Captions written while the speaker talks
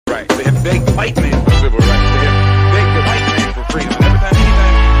They have begged white men for civil rights. They have begged the white man for freedom. And every time,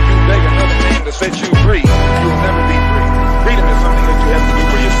 anytime you beg another man to set you free, you will never be free. Freedom is something that you have to do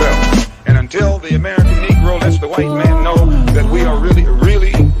for yourself. And until the American Negro lets the white man know that we are really,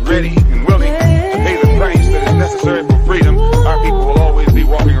 really ready and willing to pay the price that is necessary for freedom, our people will always be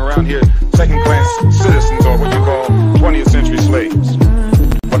walking around here second-class citizens, or what you call 20th century slaves.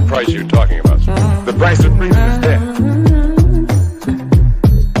 What price are you talking about, sir? The price of freedom is death.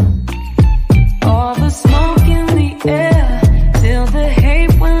 All the smoke in the air, feel the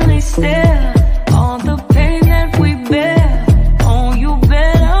hate when they stare, all the pain that we bear. Oh, you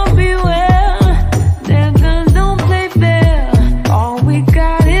better beware. Their guns don't play fair. All we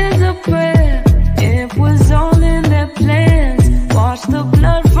got is a prayer. It was all in their plans. Wash the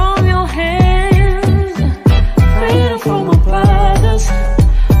blood from your hands. Freedom from our brothers.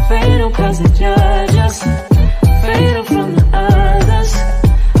 Freedom 'cause they judge us. Freedom from the others.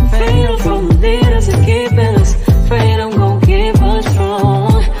 Freedom from the leaders that keeping us. Freedom gon' keep us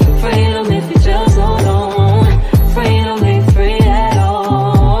strong. Freedom if you just hold on. Freedom ain't free at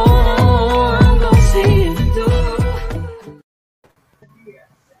all. I'm gon' see it through.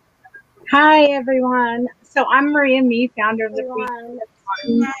 Hi, everyone. So I'm Maria Mee, founder of the Free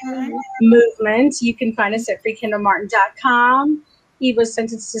Kendall Martin movement. You can find us at freekendallmartin.com. He was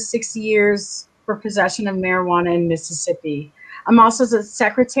sentenced to 6 years for possession of marijuana in Mississippi. I'm also the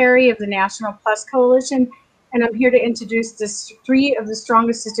secretary of the National Plus Coalition, and I'm here to introduce three of the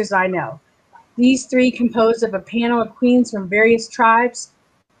strongest sisters I know. These three composed of a panel of queens from various tribes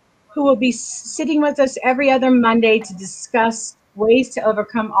who will be sitting with us every other Monday to discuss ways to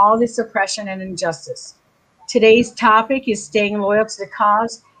overcome all this oppression and injustice. Today's topic is staying loyal to the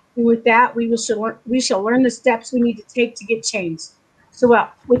cause, and with that, we shall learn the steps we need to take to get change. So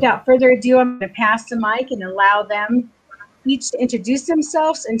without further ado, I'm going to pass the mic and allow them each to introduce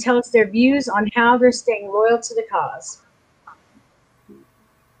themselves and tell us their views on how they're staying loyal to the cause.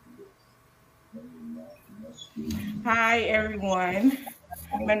 Hi, everyone.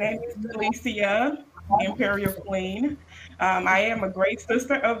 My name is Alicia, Imperial Queen. I am a great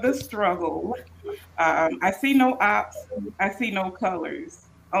sister of the struggle. I see no ops. I see no colors.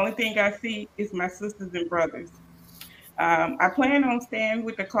 Only thing I see is my sisters and brothers. I plan on staying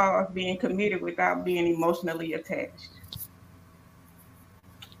with the cause, being committed without being emotionally attached.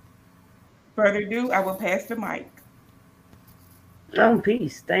 Further ado, I will pass the mic. Oh,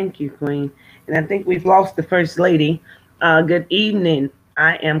 peace. Thank you, Queen. And I think we've lost the First Lady. Good evening.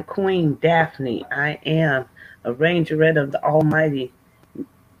 I am Queen Daphne. I am a Rangerette of the Almighty.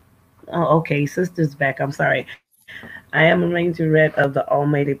 Oh, okay. Sister's back. I'm sorry. I am a Rangerette of the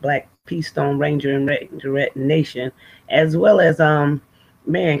Almighty Black Peace Stone Ranger and Rangerette Nation, as well as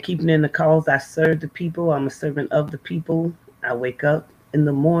keeping in the cause. I serve the people. I'm a servant of the people. I wake up in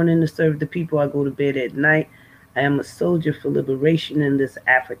the morning to serve the people. I go to bed at night. I am a soldier for liberation in this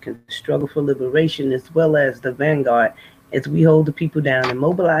African struggle for liberation, as well as the vanguard, as we hold the people down and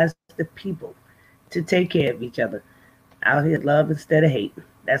mobilize the people to take care of each other. Out here, love instead of hate.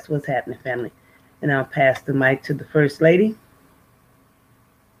 That's what's happening, family. And I'll pass the mic to the First Lady.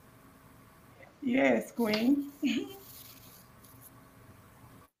 Yes, Queen.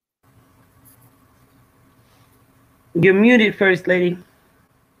 You're muted, First Lady.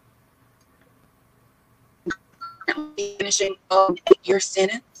 Finishing an 8-year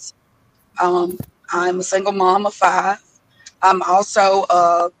sentence. I'm a single mom of 5. I'm also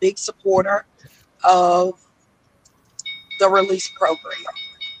a big supporter of the release program.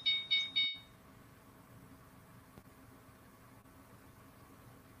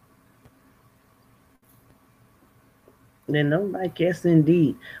 No, I guess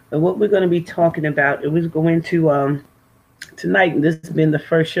indeed. But what we're going to be talking about, we're going to tonight. This has been the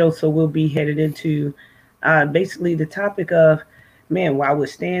first show, so we'll be headed into basically the topic of, why we're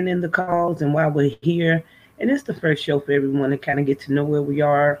staying in the cause and why we're here. And it's the first show for everyone to kind of get to know where we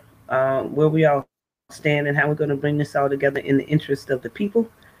are, where we all stand, and how we're going to bring this all together in the interest of the people.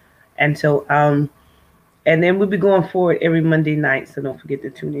 And so, and then we'll be going forward every Monday night. So don't forget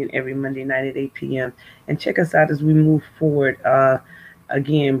to tune in every Monday night at 8 p.m. and check us out as we move forward.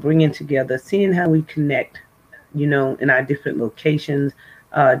 Again, bringing together, seeing how we connect, in our different locations,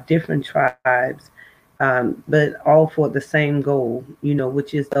 different tribes, but all for the same goal,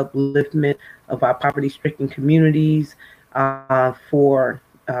 which is the upliftment of our poverty-stricken communities, for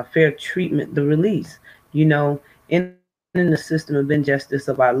fair treatment, the release, in the system of injustice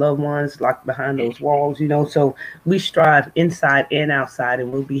of our loved ones locked behind those walls, so we strive inside and outside,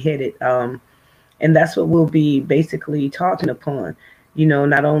 and we'll be headed. And that's what we'll be basically talking upon,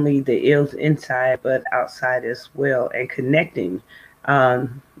 not only the ills inside, but outside as well, and connecting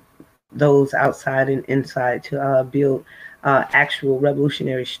those outside and inside to build actual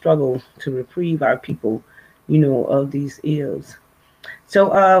revolutionary struggle to reprieve our people, of these ills.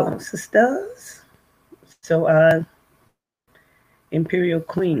 So, sisters, so Imperial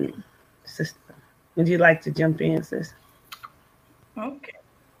Queen, sister, would you like to jump in, sis? Okay.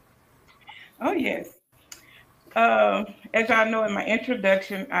 Oh, yes. As y'all know, in my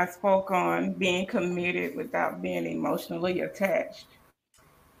introduction, I spoke on being committed without being emotionally attached.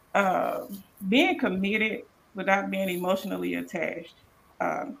 Being committed without being emotionally attached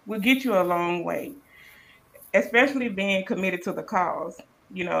will get you a long way, especially being committed to the cause,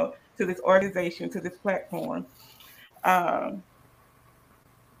 to this organization, to this platform. Um,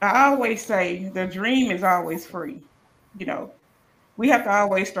 I always say the dream is always free. You know, we have to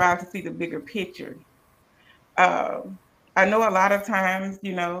always strive to see the bigger picture. Um, I know a lot of times,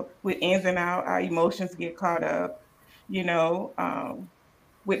 with ins and outs, our emotions get caught up, you know, um,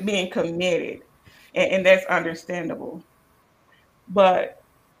 with being committed, and that's understandable. But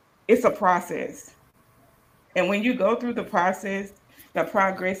it's a process. And when you go through the process, the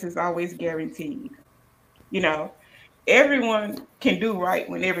progress is always guaranteed. You know, everyone can do right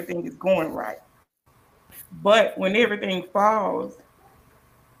when everything is going right. But when everything falls,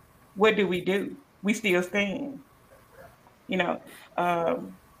 what do? We still stand. You know,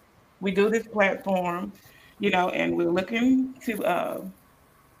 um, we do this platform, and we're looking to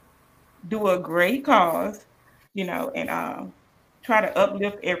do a great cause, and try to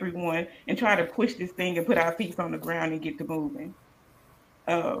uplift everyone and try to push this thing and put our feet on the ground and get to moving.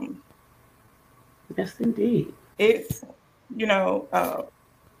 Um, Yes, indeed. it's, you know,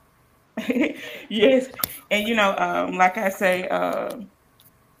 yes, and like I say,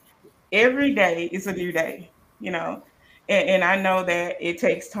 every day is a new day, you know, and I know that it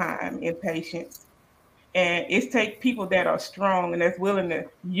takes time and patience, and it takes people that are strong and that's willing to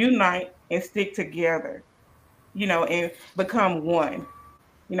unite and stick together, and become one.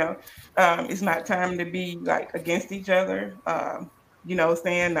 You know, it's not time to be like against each other,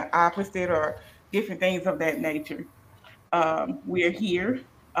 saying the opposite or different things of that nature. We're here.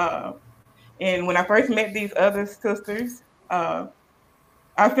 Uh, and when I first met these other sisters, uh,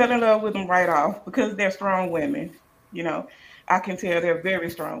 I fell in love with them right off because they're strong women. You know, I can tell they're very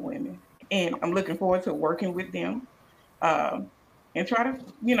strong women. And I'm looking forward to working with them, um, and try to,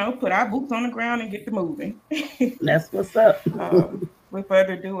 put our boots on the ground and get to moving. That's what's up. With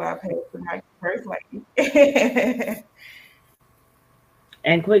further ado, I'll pass the mic to First Lady.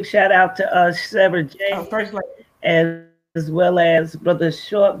 And quick shout out to Sarah J, First Lady. as well as Brother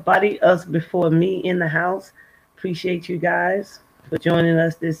Short Body, us before me in the house. Appreciate you guys for joining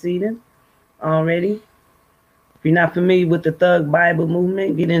us this evening already. If you're not familiar with the Thug Bible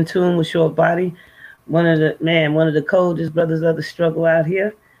movement, get in tune with Short Body. One of the coldest brothers of the struggle out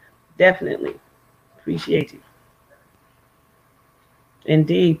here. Definitely. Appreciate you.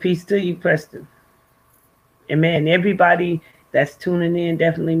 Indeed. Peace to you, Preston. And man, everybody that's tuning in,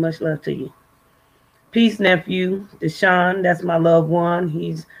 definitely much love to you. Peace, nephew. Deshaun, that's my loved one.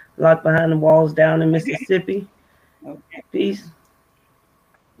 He's locked behind the walls down in Mississippi. Okay. Peace.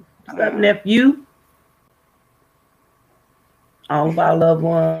 What's up, nephew? All of our loved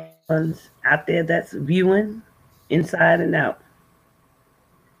ones out there that's viewing inside and out.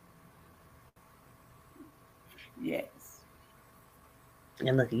 Yes.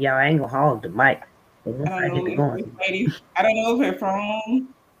 And look, y'all, I ain't gonna hog the mic. I don't know if her phone.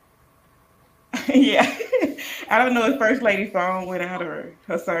 Yeah. I don't know if First Lady phone went out or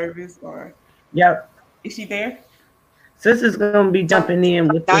her service or. Yep. Is she there? Sister's gonna be jumping in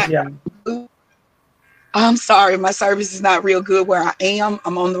with this, y'all. I'm sorry, my service is not real good where I am.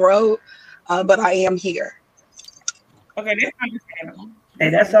 I'm on the road, but I am here. Okay, that's understandable.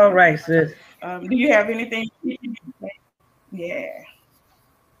 Hey, that's all right, sis. Do you have anything? Yeah.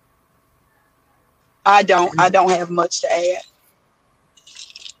 I don't have much to add.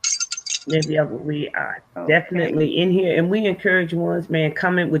 Maybe we are definitely in here, and we encourage ones, man,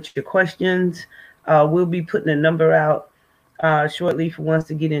 comment with your questions. We'll be putting a number out shortly for ones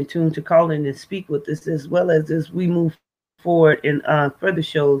to get in tune to call in and speak with us, as well as we move forward in further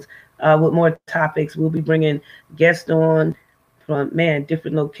shows with more topics. We'll be bringing guests on from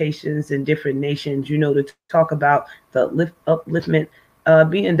different locations and different nations, to talk about the upliftment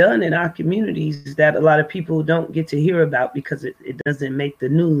being done in our communities that a lot of people don't get to hear about because it doesn't make the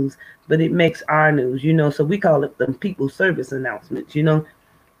news, but it makes our news, so we call it the people service announcements,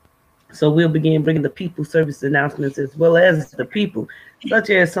 So we'll begin bringing the people service announcements as well as the people, such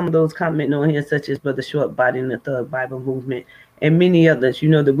as some of those commenting on here, such as Brother Short Body and the Thug Bible movement and many others,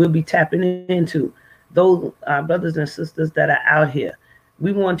 that we'll be tapping into those brothers and sisters that are out here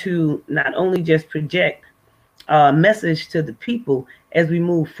we want to not only just project a message to the people as we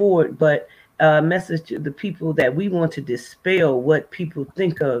move forward, but a message to the people that we want to dispel what people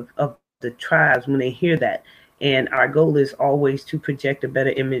think of the tribes when they hear that. And our goal is always to project a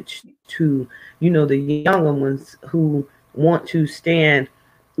better image to, the younger ones who want to stand,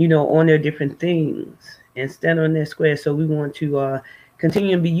 on their different things and stand on their square. So we want to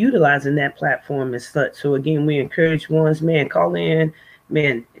continue to be utilizing that platform as such. So again, we encourage ones, man, call in,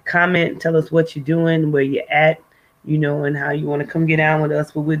 man, comment, tell us what you're doing, where you're at, and how you want to come get on with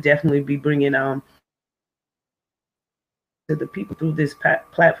us. But we'll definitely be bringing to the people through this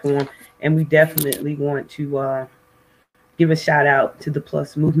platform. And we definitely want to give a shout out to the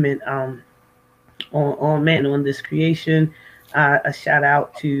Plus movement on this creation. A shout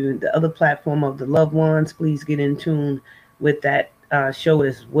out to the other platform of the loved ones. Please get in tune with that show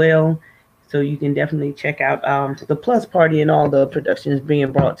as well. So you can definitely check out the Plus Party and all the productions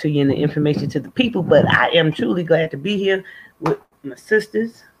being brought to you and the information to the people. But I am truly glad to be here with my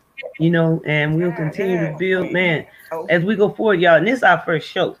sisters, and we'll continue to build, man, as we go forward, y'all. And this is our first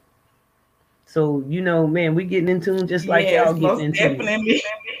show. So, man, we getting in tune just like y'all getting in tune.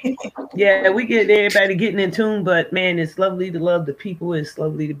 Yeah, we get everybody getting in tune, but man, it's lovely to love the people. It's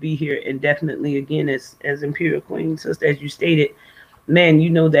lovely to be here. And definitely, again, as Imperial Queen, sister, as you stated, man,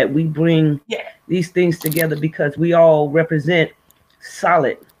 that we bring these things together because we all represent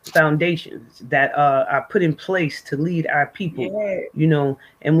solid foundations that are put in place to lead our people,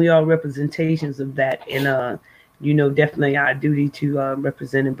 and we are representations of that. And, definitely our duty to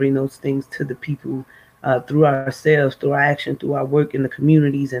represent and bring those things to the people through ourselves, through our action, through our work in the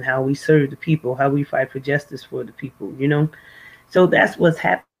communities and how we serve the people, how we fight for justice for the people, So that's what's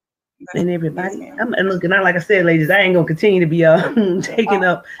happening. And everybody, and looking out, like I said, ladies, I ain't gonna continue to be taking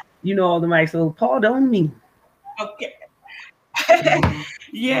up, all the mic. So Paul, don't me. Okay.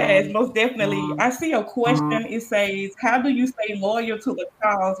 Yes, most definitely. I see a question. It says, "How do you stay loyal to the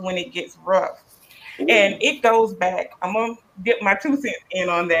cause when it gets rough?" And it goes back. I'm gonna dip my 2 cents in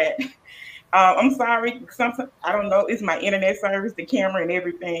on that. I'm sorry. Sometimes I don't know. It's my internet service, the camera, and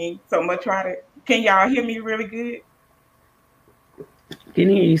everything. So I'm gonna try to. Can y'all hear me really good? Can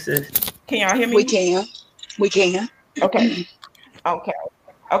hear you, sis. Can y'all hear me? We can. Okay.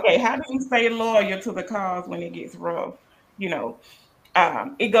 How do you stay loyal to the cause when it gets rough?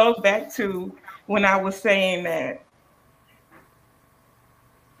 It goes back to when I was saying that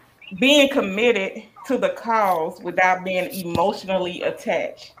being committed to the cause without being emotionally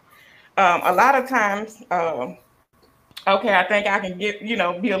attached. A lot of times, I think I can get,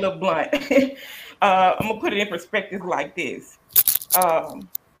 be a little blunt. I'm gonna put it in perspective like this.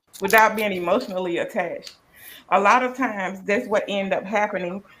 Without being emotionally attached. A lot of times that's what end up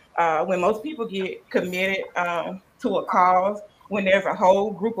happening when most people get committed to a cause, when there's a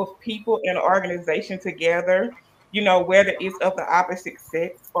whole group of people in an organization together, whether it's of the opposite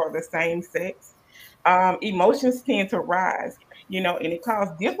sex or the same sex, emotions tend to rise, and it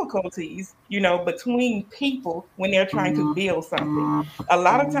causes difficulties, between people when they're trying to build something. A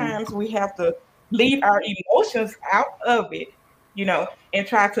lot of times we have to leave our emotions out of it, and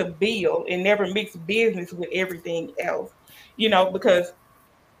try to build and never mix business with everything else, because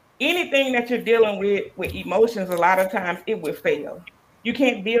anything that you're dealing with emotions, a lot of times it will fail. You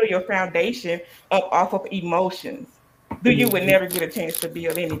can't build your foundation up off of emotions. You would never get a chance to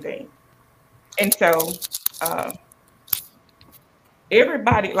build anything. And so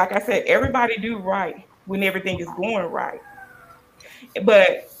everybody, like I said, everybody do right when everything is going right.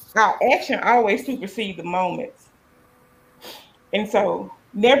 But our action always supersedes the moments. And so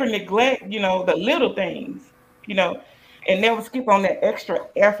never neglect, the little things, and never skip on that extra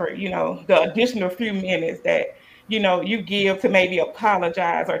effort, the additional few minutes that, you give to maybe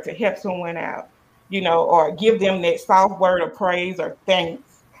apologize or to help someone out, or give them that soft word of praise or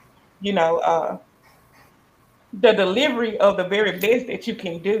thanks, the delivery of the very best that you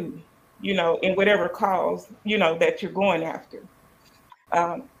can do, in whatever cause, that you're going after.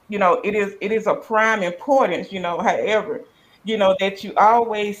 It is of prime importance, however, that you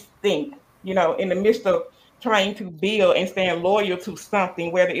always think, in the midst of trying to build and staying loyal to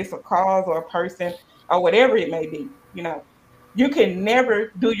something, whether it's a cause or a person or whatever it may be, you can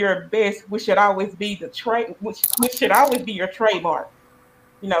never do your best, which should always be which should always be your trademark.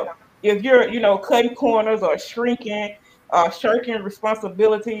 If you're, cutting corners or shrinking, shirking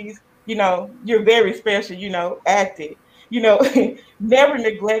responsibilities, you're very special, active, never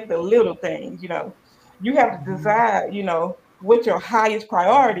neglect the little things, you have to decide, what your highest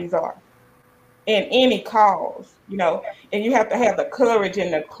priorities are in any cause, and you have to have the courage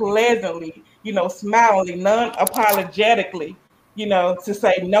and the pleasantly, smilingly, non-apologetically, to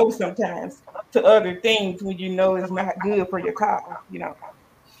say no sometimes to other things when you know it's not good for your car.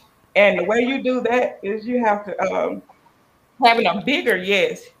 And the way you do that is you have to having a bigger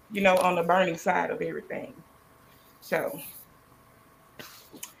yes, on the burning side of everything. So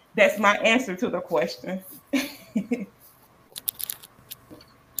that's my answer to the question.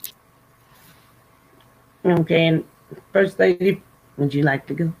 Okay, and First Lady, would you like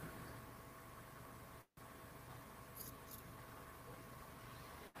to go?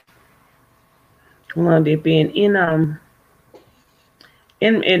 Well, they're being in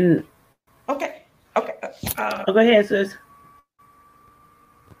Okay. go ahead, sis.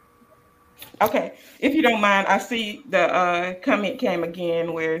 Okay, if you don't mind, I see the comment came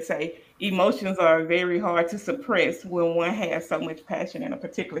again where it say emotions are very hard to suppress when one has so much passion in a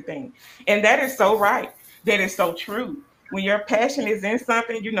particular thing, and that is so right. That is so true. When your passion is in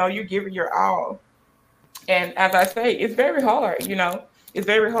something, you give it your all. And as I say, it's very hard. It's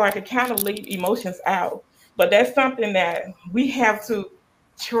very hard to kind of leave emotions out, but that's something that we have to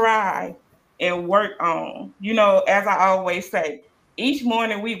try and work on. As I always say, each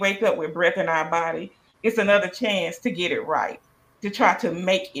morning we wake up with breath in our body. It's another chance to get it right, to try to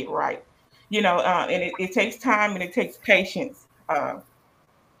make it right. And it takes time and it takes patience.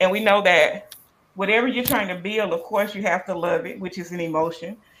 And we know that whatever you're trying to build, of course, you have to love it, which is an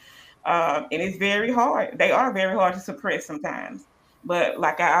emotion. And it's very hard. They are very hard to suppress sometimes. But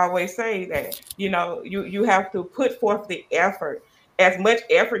like I always say that, you have to put forth the effort. As much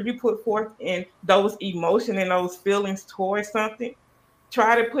effort you put forth in those emotions and those feelings towards something,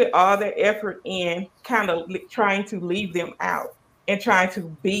 try to put all the effort in kind of trying to leave them out and trying to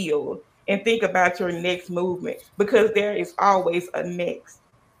build and think about your next movement, because there is always a next.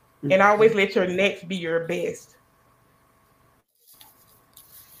 And always let your next be your best.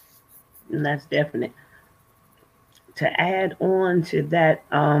 And that's definite. To add on to that,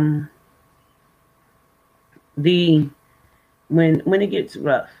 when it gets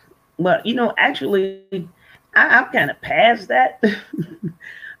rough, well, actually, I'm kind of past that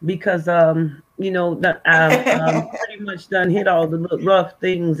because I've pretty much done hit all the rough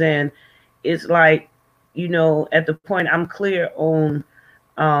things, and it's like, at the point I'm clear on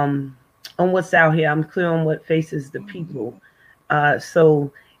what's out here. I'm clear on what faces the people.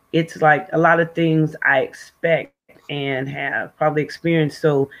 So it's like a lot of things I expect and have probably experienced.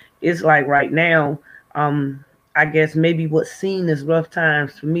 So it's like right now, I guess maybe what's seen as rough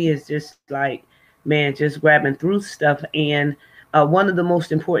times for me is just like, man, just grabbing through stuff. And one of the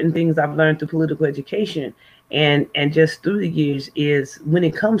most important things I've learned through political education and just through the years is when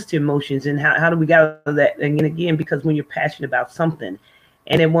it comes to emotions and how do we get out of that? And again, because when you're passionate about something,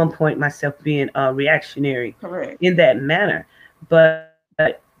 and at one point myself being reactionary Correct. in that manner, but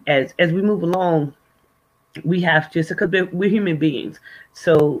as we move along, we have to, because we're human beings,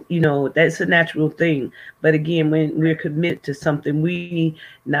 so that's a natural thing. But again, when we're committed to something, we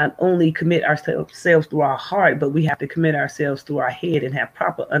not only commit ourselves through our heart, but we have to commit ourselves through our head and have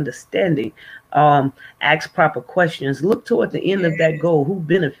proper understanding, ask proper questions, look toward the end of that goal, who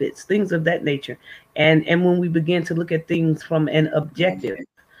benefits, things of that nature. And when we begin to look at things from an objective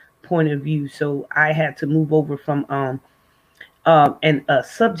point of view, so I had to move over from and a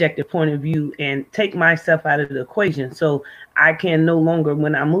subjective point of view and take myself out of the equation. So I can no longer,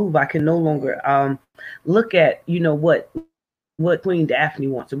 when I move, I can no longer look at, what Queen Daphne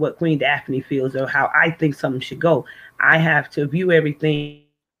wants or what Queen Daphne feels or how I think something should go. I have to view everything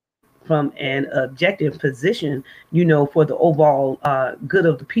from an objective position, for the overall good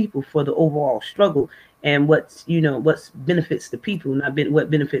of the people, for the overall struggle, and what's benefits the people, not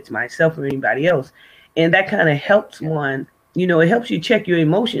what benefits myself or anybody else. And that kind of helps one. It helps you check your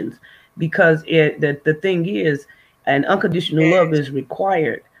emotions, because the thing is, an unconditional love is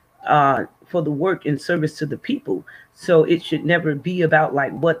required for the work and service to the people. So it should never be about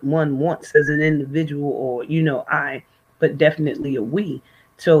like what one wants as an individual or, but definitely a we.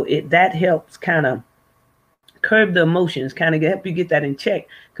 So that helps kind of curb the emotions, kind of help you get that in check,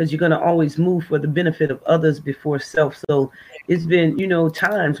 because you're going to always move for the benefit of others before self. So it's been,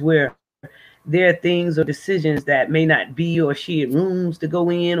 times where there are things or decisions that may not be, or she had rooms to go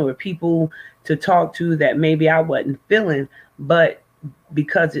in or people to talk to that maybe I wasn't feeling, but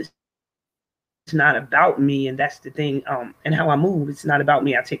because it's not about me, and that's the thing, and how I move, it's not about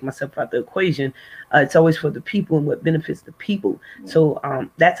me. I take myself out the equation. It's always for the people and what benefits the people. So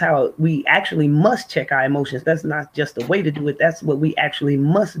that's how we actually must check our emotions. That's not just a way to do it. That's what we actually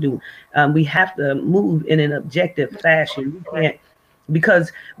must do. We have to move in an objective fashion. We can't,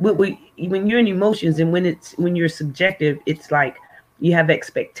 because when you're in emotions and when you're subjective, it's like you have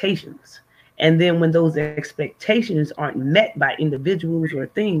expectations, And then when those expectations aren't met by individuals or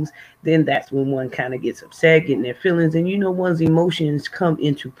things, then that's when one kind of gets upset, getting their feelings, and one's emotions come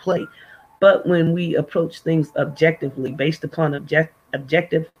into play. But when we approach things objectively, based upon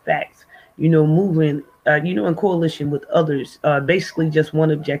objective facts, moving, in coalition with others, basically just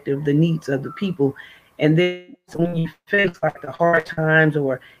one objective, the needs of the people. And then when you face like the hard times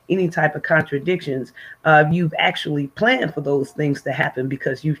or any type of contradictions, you've actually planned for those things to happen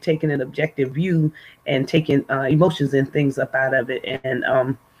because you've taken an objective view and taken emotions and things up out of it, and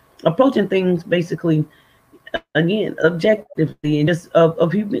approaching things basically, again, objectively, and just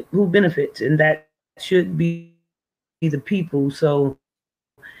of who benefits, and that should be the people. So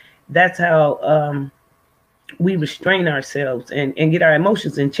that's how we restrain ourselves and get our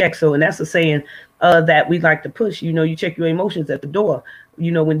emotions in check. So, and that's a saying that we like to push. You check your emotions at the door,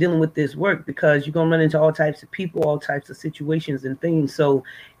 when dealing with this work, because you're going to run into all types of people, all types of situations and things. So,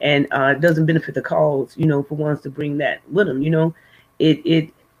 and it doesn't benefit the cause, for ones to bring that with them.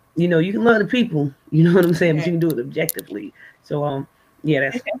 It you can love the people, you know what I'm saying, but you can do it objectively. So, yeah,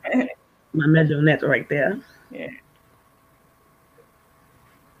 that's my measure on that right there. Yeah.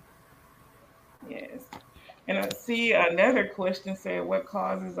 Yes. And I see another question said, what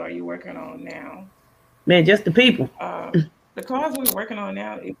causes are you working on now? Man, just the people. The cause we're working on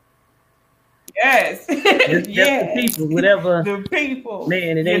now is, yes. Just yes. the people, whatever. The people.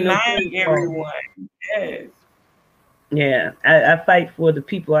 Man, it ain't uniting no everyone. Yes. Yeah, I fight for the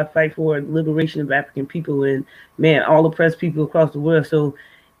people. I fight for liberation of African people and, man, all oppressed people across the world. So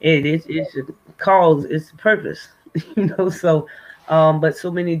it's a cause, it's a purpose, so, but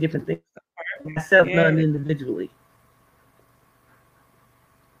so many different things. Myself, not individually.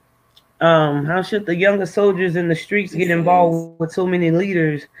 How should the younger soldiers in the streets get involved with so many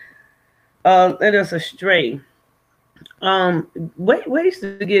leaders? Led us astray. Ways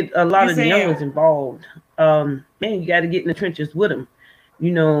to get a lot of the youngers involved. Man, you got to get in the trenches with them.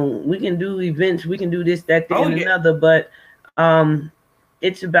 We can do events, we can do this, that, and another, but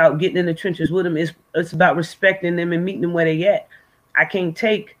it's about getting in the trenches with them. It's about respecting them and meeting them where they at. I can't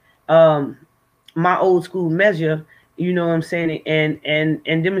take my old school measure, you know what I'm saying,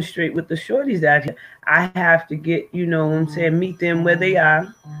 and demonstrate with the shorties out here. I have to get, meet them where they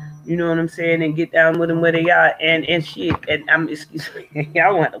are, you know what I'm saying, and get down with them where they are, and shit. And I'm, excuse me,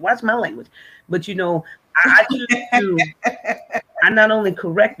 y'all want to watch my language, but I choose to. I not only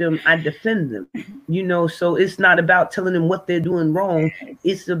correct them, I defend them. So it's not about telling them what they're doing wrong.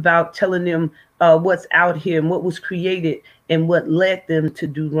 It's about telling them what's out here and what was created and what led them to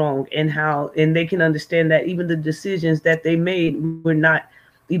do wrong, and how, and they can understand that even the decisions that they made were not,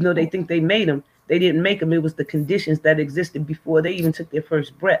 even though they think they made them, they didn't make them. It was the conditions that existed before they even took their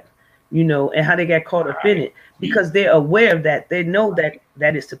first breath, and how they got caught up in it, because they're aware of that. They know that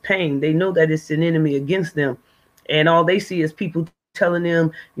it's a pain. They know that it's an enemy against them. And all they see is people telling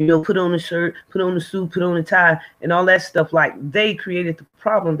them, put on a shirt, put on a suit, put on a tie, and all that stuff. Like, they created the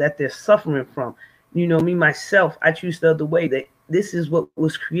problem that they're suffering from. Me, myself, I choose the other way, that this is what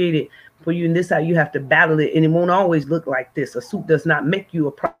was created for you, and this is how you have to battle it. And it won't always look like this. A suit does not make you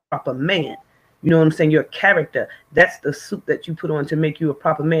a proper man. You know what I'm saying? Your character, that's the suit that you put on to make you a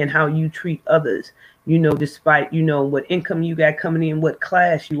proper man, how you treat others, despite, what income you got coming in, what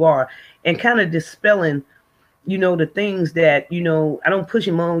class you are, and kind of dispelling, the things that, I don't push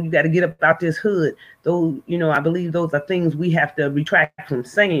him on. You got to get up out this hood. Those, I believe those are things we have to retract from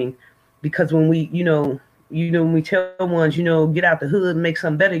saying, because when we, when we tell ones, get out the hood and make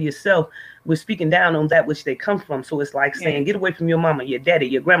something better yourself, we're speaking down on that which they come from. So it's like saying, get away from your mama, your daddy,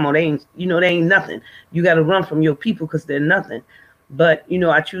 your grandma. They ain't, they ain't nothing. You got to run from your people because they're nothing. But,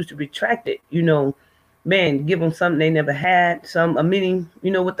 I choose to retract it, man, give them something they never had, a meaning,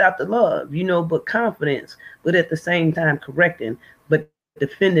 without the love, but confidence, but at the same time correcting, but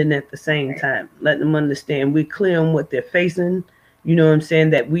defending at the same time, letting them understand we're clear on what they're facing,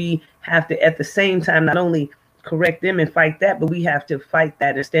 that we have to, at the same time, not only correct them and fight that, but we have to fight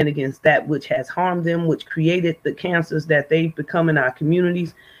that and stand against that which has harmed them, which created the cancers that they've become in our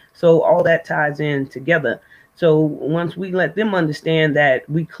communities. So all that ties in together. So once we let them understand that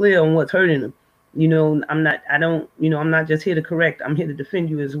we clear on what's hurting them, I'm not just here to correct, I'm here to defend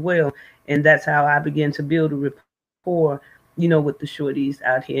you as well. And that's how I begin to build a rapport, with the shorties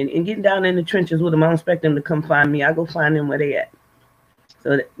out here, and getting down in the trenches with them. I don't expect them to come find me. I go find them where they at.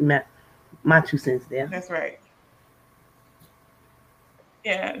 So my 2 cents there. That's right.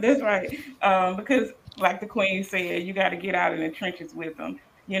 Yeah, that's right. Because like the Queen said, you got to get out in the trenches with them.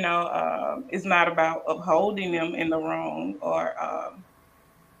 It's not about upholding them in the wrong, or,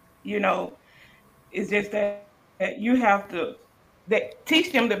 it's just that you have to that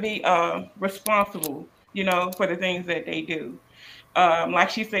teach them to be responsible, for the things that they do. Like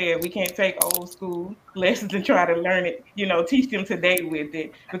she said, we can't take old school lessons and try to learn it, teach them today with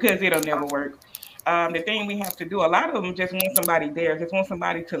it because it'll never work. The thing we have to do, a lot of them just want somebody there, just want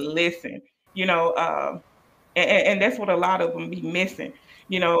somebody to listen, you know, and that's what a lot of them be missing,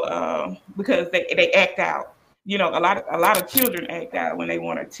 because they act out. A lot of children act out when they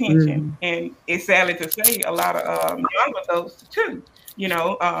want attention, and it's sadly to say a lot of young adults too.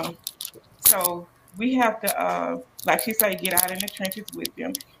 So we have to, like she said, get out in the trenches with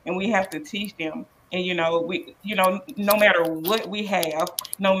them, and we have to teach them. And no matter what we have,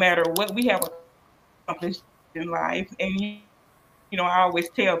 no matter what we have accomplished in life, and I always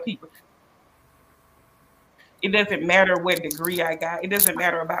tell people, it doesn't matter what degree I got. It doesn't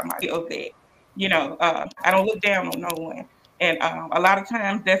matter about my skill set. I don't look down on no one. And a lot of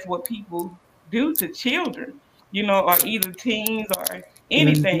times that's what people do to children, or either teens or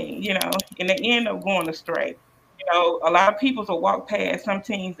anything, and they end up going astray. A lot of people will walk past some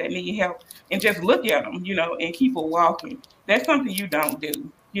teens that need help and just look at them, and keep on walking. That's something you don't do,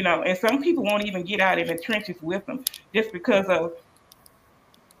 and some people won't even get out in the trenches with them just because of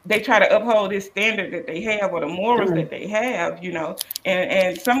they try to uphold this standard that they have or the morals that they have,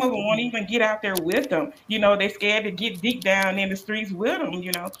 and some of them won't even get out there with them. They're scared to get deep down in the streets with them,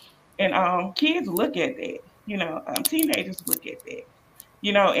 and kids look at that, teenagers look at that,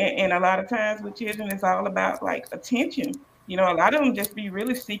 and a lot of times with children, it's all about like attention. A lot of them just be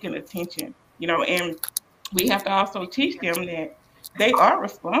really seeking attention, and we have to also teach them that they are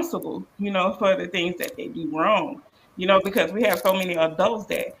responsible, for the things that they do wrong. Because we have so many adults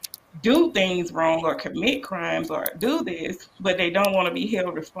that do things wrong or commit crimes or do this, but they don't want to be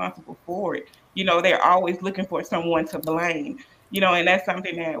held responsible for it. They're always looking for someone to blame, and that's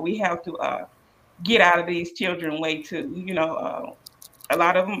something that we have to get out of these children way too. A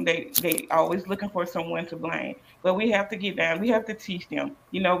lot of them, they always looking for someone to blame, but we have to get down. We have to teach them,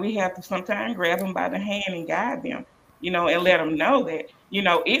 we have to sometimes grab them by the hand and guide them, and let them know that,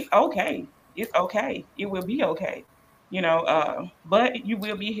 it's okay. It's okay. It will be okay. But you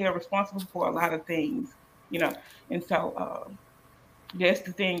will be held responsible for a lot of things, and so that's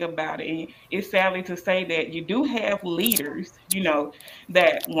the thing about it. And it's sadly to say that you do have leaders,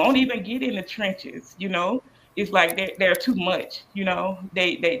 that won't even get in the trenches, it's like they're too much,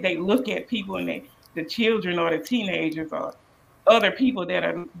 they look at people and the children or the teenagers or other people that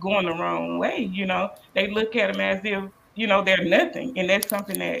are going the wrong way, they look at them as if, they're nothing, and that's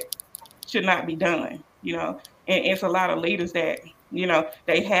something that should not be done, and it's a lot of leaders that,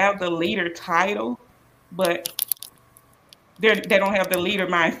 they have the leader title, but they don't have the leader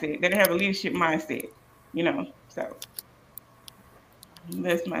mindset. They don't have a leadership mindset, so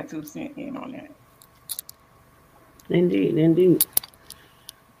that's my 2 cents in on that. Indeed.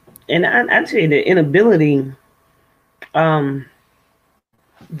 And I'd say the inability,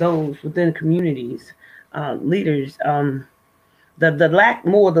 those within communities, leaders, the lack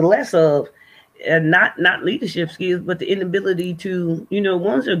more, the less of, not leadership skills, but the inability to,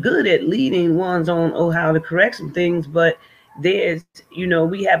 ones are good at leading, ones on how to correct some things, but there's,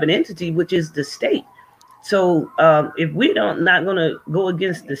 we have an entity, which is the state. So if we're not going to go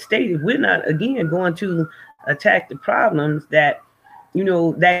against the state, if we're not, again, going to attack the problems that,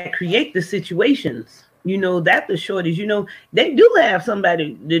 that create the situations, that the shortage, they do have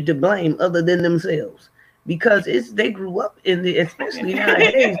somebody to blame other than themselves. Because they grew up in the, especially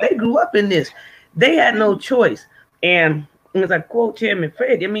nowadays, they grew up in this. They had no choice. And as I quote Chairman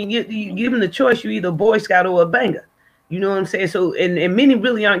Fred, I mean, you give them the choice, you either a Boy Scout or a banger. You know what I'm saying? So, and many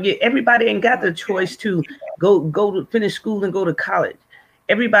really aren't everybody ain't got the choice to go to finish school and go to college.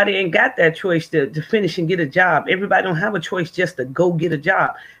 Everybody ain't got that choice to finish and get a job. Everybody don't have a choice just to go get a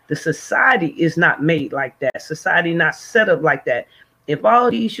job. The society is not made like that. Society not set up like that. If all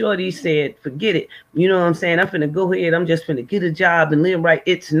these shorties said, forget it, you know what I'm saying? I'm finna go ahead. I'm just finna get a job and live right.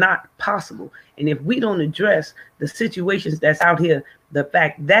 It's not possible. And if we don't address the situations that's out here, the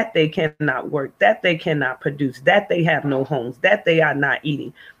fact that they cannot work, that they cannot produce, that they have no homes, that they are not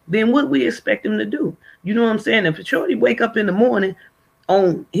eating, then what we expect them to do? You know what I'm saying? If a shorty wake up in the morning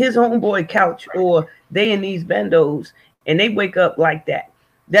on his homeboy couch, or they in these bandos and they wake up like that,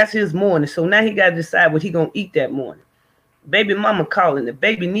 that's his morning. So now he got to decide what he gonna eat that morning. Baby mama calling, the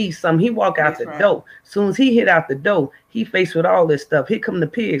baby needs something. He walk out the door. Soon as he hit out the door, he faced with all this stuff. Here come the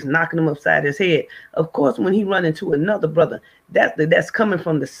pigs knocking him upside his head. Of course, when he run into another brother that's coming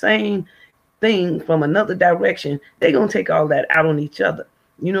from the same thing from another direction, they gonna take all that out on each other.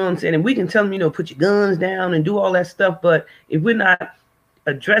 You know what I'm saying? And we can tell them, put your guns down and do all that stuff. But if we're not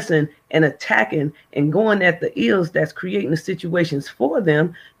addressing and attacking and going at the ills that's creating the situations for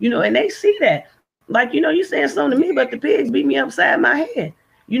them, and they see that. Like, you saying something to me, but the pigs beat me upside my head.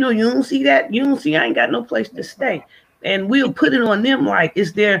 You don't see that. You don't see I ain't got no place to stay. And we'll put it on them like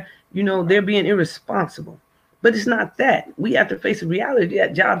it's their, they're being irresponsible. But it's not that. We have to face the reality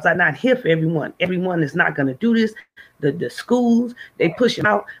that jobs are not here for everyone. Everyone is not going to do this. The schools, they push them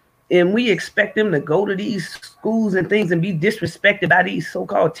out. And we expect them to go to these schools and things and be disrespected by these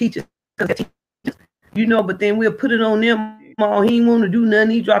so-called teachers. But then we'll put it on them. Oh, he didn't want to do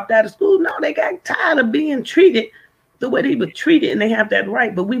nothing. He dropped out of school. No, they got tired of being treated the way they were treated, and they have that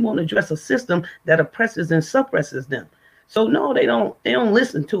right. But we want to address a system that oppresses and suppresses them. So no, they don't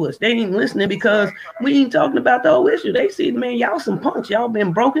listen to us. They ain't listening because we ain't talking about the whole issue. They see, man, y'all some punks. Y'all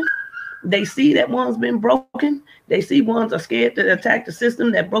been broken. They see that one's been broken. They see ones are scared to attack the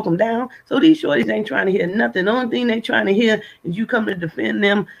system that broke them down. So these shorties ain't trying to hear nothing. The only thing they trying to hear is you come to defend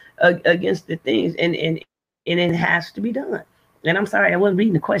them against the things, and it has to be done. And I'm sorry, I wasn't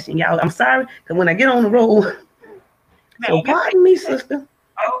reading the question, y'all. I'm sorry, because when I get on the roll, so pardon me, sister.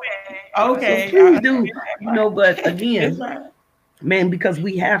 Okay. So please do, but again, man, because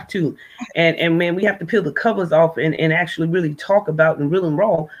we have to, and man, we have to peel the covers off and actually really talk about and real and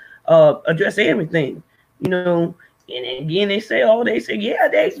raw, address everything, And again, they say, yeah,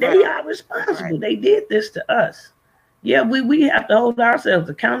 they are responsible. They did this to us. Yeah, we have to hold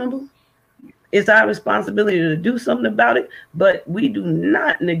ourselves accountable. It's our responsibility to do something about it, but we do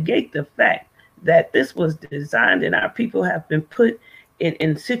not negate the fact that this was designed and our people have been put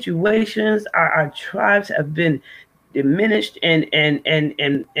in situations. Our tribes have been diminished and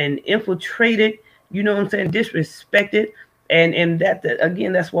infiltrated, disrespected. And that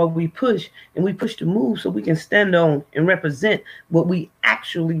again, that's why we push to move so we can stand on and represent what we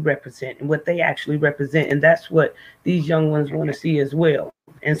actually represent and what they actually represent. And that's what these young ones want to see as well.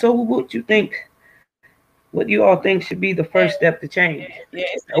 And so what do you all think should be the first step to change?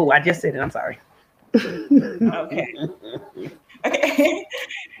 Yes. Oh, I just said it. I'm sorry. Okay.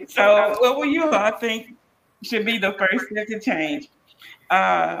 So what will you all think should be the first step to change?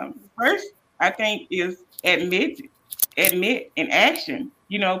 First, I think is admit in action,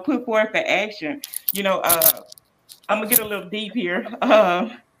 put forth the action. I'm gonna get a little deep here.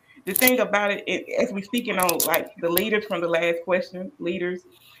 The thing about it, as we speaking on like the leaders from the last question, leaders,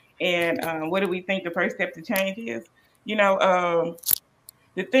 and what do we think the first step to change is? The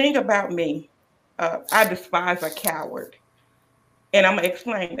thing about me, I despise a coward, and I'm gonna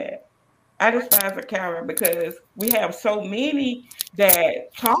explain that. I despise a coward because we have so many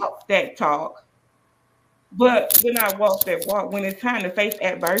that talk, but when I walk that walk, when it's time to face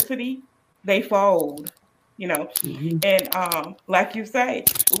adversity, they fold. And like you say,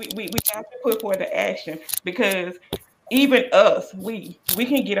 we have to put forth the action because even us, we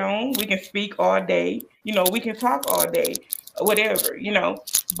can get on, we can speak all day, we can talk all day, whatever,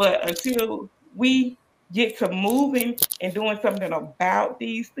 but until we get to moving and doing something about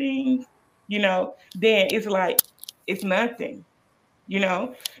these things, then it's like it's nothing,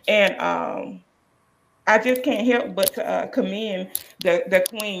 and I just can't help but to commend the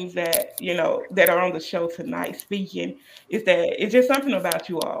queens that that are on the show tonight speaking. Is that it's just something about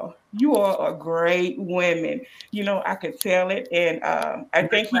you all. You all are great women. I could tell it, and I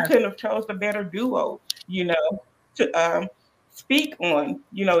think we couldn't have chose a better duo. To speak on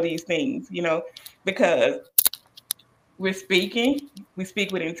these things. Because we're speaking, we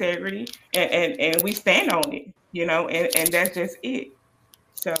speak with integrity, and we stand on it. And that's just it.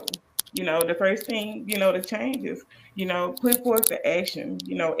 So. The first thing, to change is, put forth the action,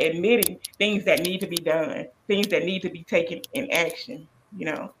 admitting things that need to be done, things that need to be taken in action,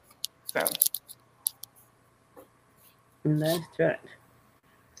 so. Nice job.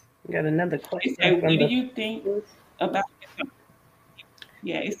 We got another question. What do you think about,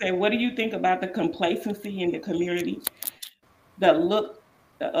 it said, what do you think about the complacency in the community, the look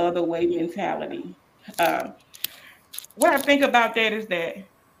the other way mentality? What I think about that is that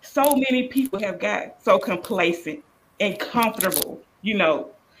so many people have got so complacent and comfortable,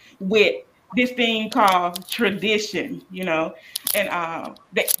 with this thing called tradition, and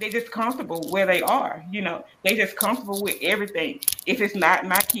they just comfortable where they are, they just comfortable with everything. If it's not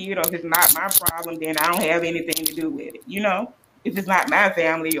my kid or if it's not my problem, then I don't have anything to do with it, If it's not my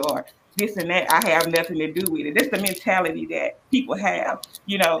family or this and that, I have nothing to do with it. That's the mentality that people have,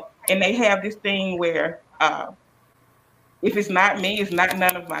 and they have this thing where, if it's not me, it's not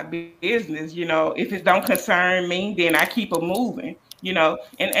none of my business, If it don't concern me, then I keep it moving, And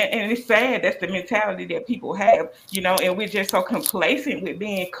it's sad. That's the mentality that people have, And we're just so complacent with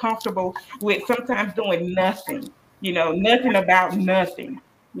being comfortable with sometimes doing nothing, Nothing about nothing,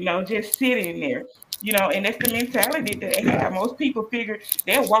 just sitting there, and that's the mentality that they have. Most people figure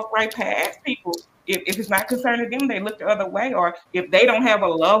they'll walk right past people. If it's not concerning them, they look the other way. Or if they don't have a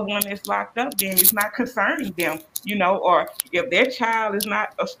loved one that's locked up, then it's not concerning them, or if their child is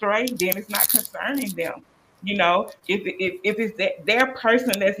not astray, then it's not concerning them. If it's their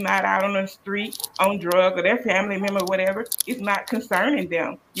person that's not out on the street on drugs, or their family member, whatever, it's not concerning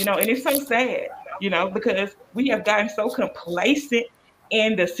them, and it's so sad, because we have gotten so complacent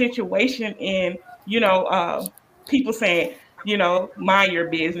in the situation, and, people saying, mind your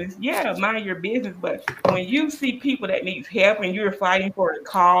business. Yeah, mind your business. But when you see people that needs help and you're fighting for the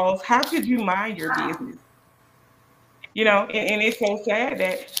cause, how could you mind your business? And it's so sad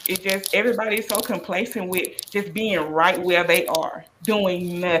that it's just everybody's so complacent with just being right where they are,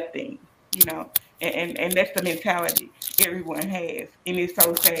 doing nothing, and that's the mentality everyone has, and it's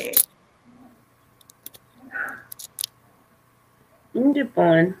so sad. Deep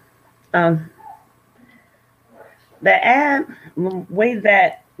the way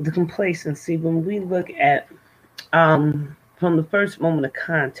that the complacency, when we look at from the first moment of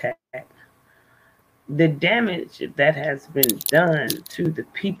contact, the damage that has been done to the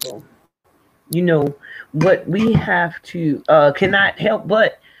people, what we have to cannot help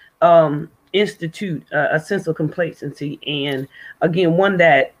but institute a sense of complacency. And again, one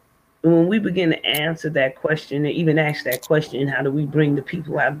that when we begin to answer that question, and even ask that question, how do we bring the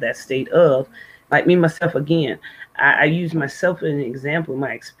people out of that state of, like me, myself, again, I use myself as an example of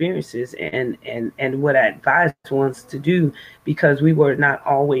my experiences and what I advise ones to do, because we were not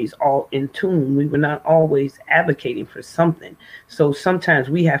always all in tune. We were not always advocating for something. So sometimes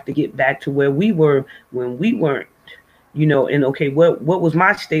we have to get back to where we were when we weren't, and okay, what was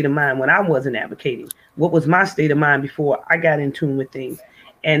my state of mind when I wasn't advocating? What was my state of mind before I got in tune with things?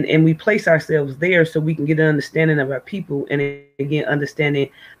 And we place ourselves there so we can get an understanding of our people, and again, understanding,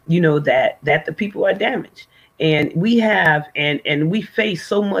 that the people are damaged. And we have, and we face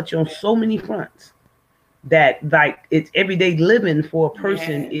so much on so many fronts that, like, it's everyday living for a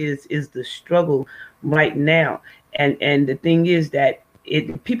person is the struggle right now. And the thing is that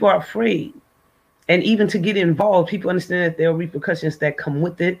people are afraid, and even to get involved, people understand that there are repercussions that come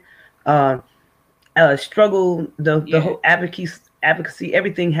with it. Struggle, the whole advocacy,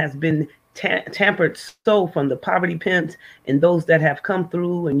 everything has been tampered so from the poverty pimps and those that have come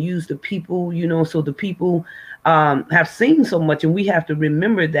through and used the people, so the people have seen so much, and we have to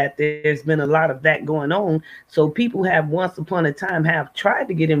remember that there's been a lot of that going on. So people have once upon a time have tried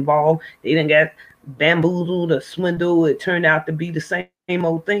to get involved. They didn't get bamboozled or swindled. It turned out to be the same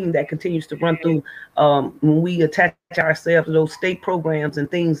old thing that continues to run through when we attach ourselves to those state programs and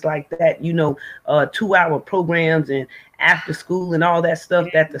things like that, 2-hour programs and after school and all that stuff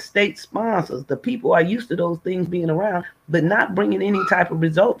that the state sponsors. The people are used to those things being around, but not bringing any type of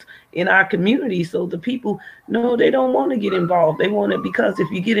results in our community. So the people, no, they don't want to get involved. They want it because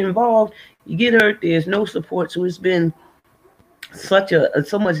if you get involved, you get hurt. There's no support. So it's been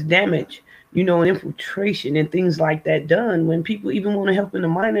so much damage, and infiltration and things like that done when people even want to help in the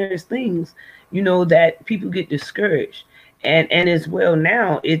minors things, that people get discouraged. And as well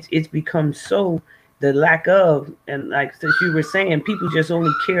now, it's become so the lack of, and like since you were saying, people just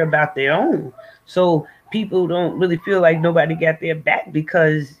only care about their own. So people don't really feel like nobody got their back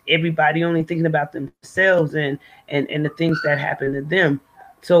because everybody only thinking about themselves and the things that happen to them.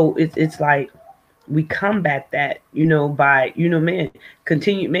 So it's like we combat that, by,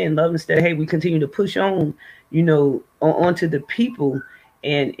 love instead of hate. We continue to push on, onto the people.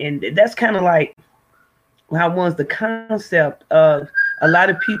 And that's kind of like how was the concept of a lot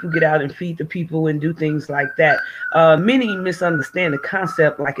of people get out and feed the people and do things like that. Many misunderstand the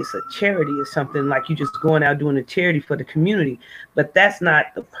concept like it's a charity or something, like you just going out doing a charity for the community. But that's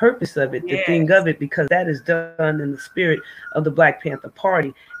not the purpose of it, the thing of it, because that is done in the spirit of the Black Panther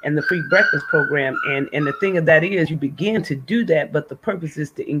Party and the Free Breakfast Program. And the thing of that is you begin to do that, but the purpose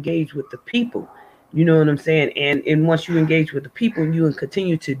is to engage with the people. You know what I'm saying? And once you engage with the people and you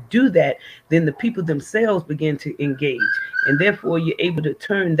continue to do that, then the people themselves begin to engage. And therefore, you're able to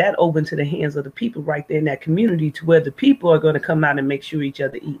turn that over into the hands of the people right there in that community, to where the people are going to come out and make sure each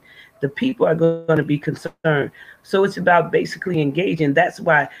other eat. The people are going to be concerned. So it's about basically engaging. That's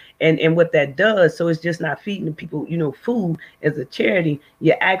why, and what that does, so it's just not feeding the people, food as a charity.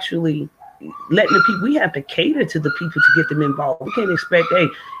 You're actually letting the people, we have to cater to the people to get them involved. We can't expect,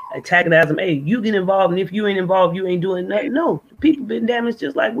 antagonize them. Hey, you get involved, and if you ain't involved, you ain't doing nothing. No, people been damaged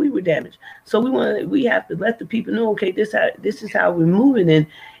just like we were damaged. So we have to let the people know, okay, this is how we're moving,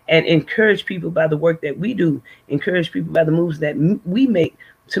 and encourage people by the work that we do, encourage people by the moves that we make,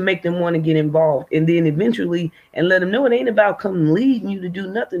 to make them want to get involved. And then eventually, and let them know it ain't about coming leading you to do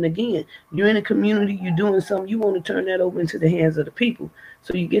nothing again. You're in a community, you're doing something, you want to turn that over into the hands of the people.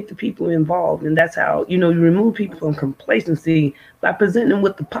 So you get the people involved. And that's how, you remove people from complacency by presenting them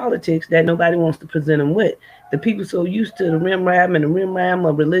with the politics that nobody wants to present them with. The people so used to the rim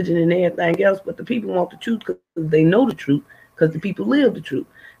of religion and everything else, but the people want the truth because they know the truth, because the people live the truth.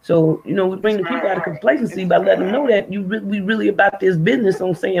 So, we bring the people out of complacency by letting them know that we really about this business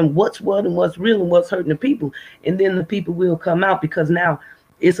on saying what's what and what's real and what's hurting the people. And then the people will come out, because now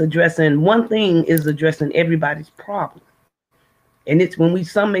it's addressing, one thing is addressing everybody's problem. And it's when we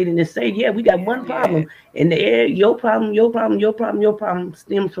summate it and say, yeah, we got one problem, and your problem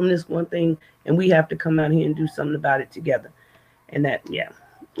stems from this one thing, and we have to come out here and do something about it together. And that,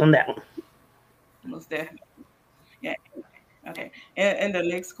 on that one. Most definitely. Yeah. Okay. And the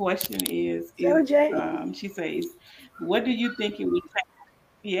next question is she says, what do you think it would take?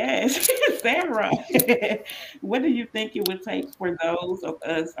 Yes, Sarah. What do you think it would take for those of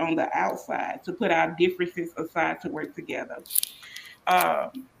us on the outside to put our differences aside to work together?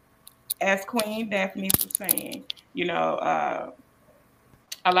 As Queen Daphne was saying, a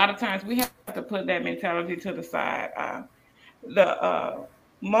lot of times we have to put that mentality to the side. The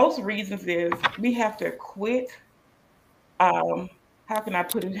most reasons is we have to quit. How can I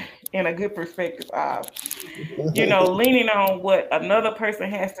put it in a good perspective? Leaning on what another person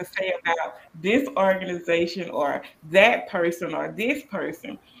has to say about this organization or that person or this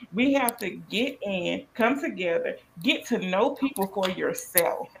person. We have to get in, come together, get to know people for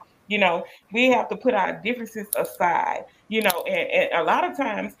yourself. We have to put our differences aside, and a lot of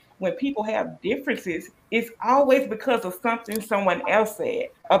times when people have differences, it's always because of something someone else said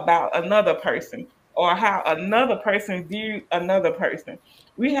about another person, or how another person viewed another person.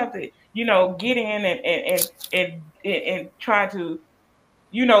 We have to, get in and try to,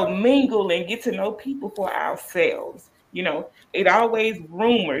 mingle and get to know people for ourselves. It always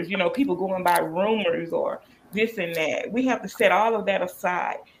rumors, people going by rumors or this and that. We have to set all of that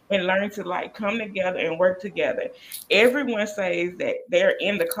aside and learn to come together and work together. Everyone says that they're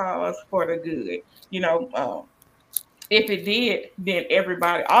in the cause for the good. If it did, then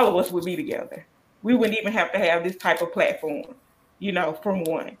all of us would be together. We wouldn't even have to have this type of platform, from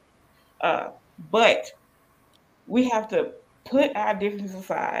one. But we have to put our differences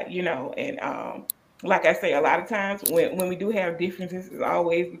aside, and like I say, a lot of times when we do have differences, it's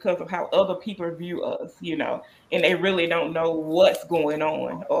always because of how other people view us, and they really don't know what's going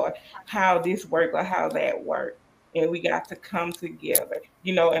on or how this works or how that works. And we got to come together,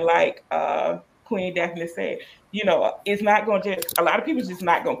 and like Queen Daphne said, it's not going to a lot of people just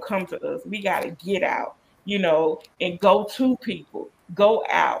not going to come to us. We got to get out, and go to people, go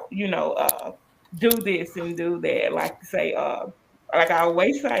out, do this and do that. Like I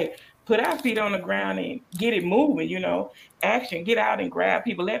always say, put our feet on the ground and get it moving, action, get out and grab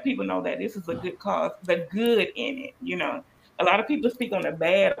people, let people know that this is a good cause, the good in it, A lot of people speak on the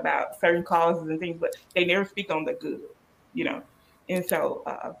bad about certain causes and things, but they never speak on the good, And so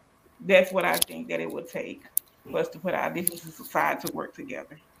that's what I think that it would take for us to put our differences aside to work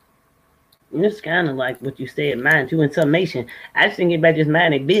together. It's kind of like what you said, mine too, in summation. I just think about just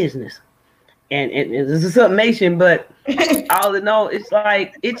minding business. And it's a summation, but all in all, it's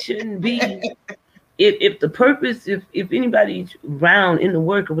like it shouldn't be. If the purpose, if anybody's around in the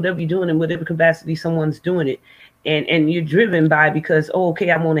work or whatever you're doing in whatever capacity someone's doing it, and you're driven by because,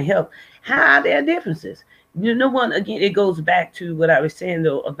 okay, I want to help. How are there differences? Again, it goes back to what I was saying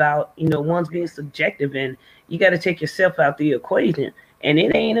though about one's being subjective, and you got to take yourself out the equation. And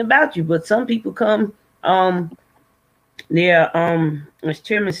it ain't about you, but some people come. As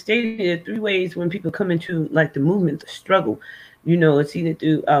Chairman stated, there are 3 ways when people come into the movement, the struggle. It's either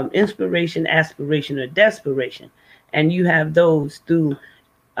through inspiration, aspiration, or desperation. And you have those through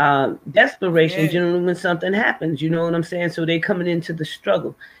desperation, generally when something happens, you know what I'm saying? So they're coming into the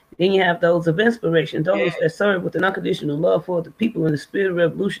struggle. Then you have those of inspiration, those that serve with an unconditional love for the people in the spirit of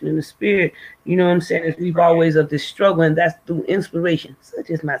revolution, in the spirit, you know what I'm saying? We've always of this struggle, and that's through inspiration, such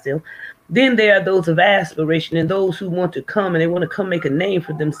as myself. Then there are those of aspiration, and those who want to come and they want to come make a name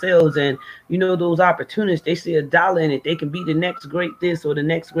for themselves. And, those opportunists, they see $1 in it. They can be the next great this or the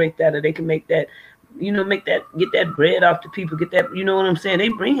next great that, or they can make that, get that bread off the people, get that, you know what I'm saying? They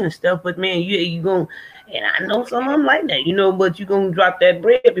bringing stuff, but man, you going, and I know some of them like that, but you're going to drop that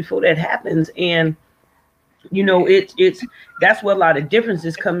bread before that happens. And You know, it's that's where a lot of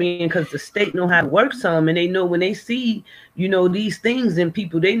differences come in, because the state know how to work some, and they know when they see, you know, these things in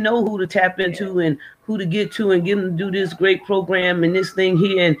people, they know who to tap into and who to get to and get them to do this great program and this thing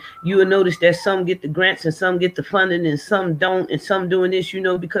here. And you will notice that some get the grants and some get the funding and some don't, and some doing this, you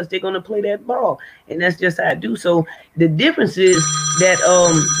know, because they're going to play that ball, and that's just how I do. So the difference is that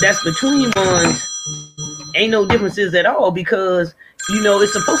that's between ones ain't no differences at all, because you know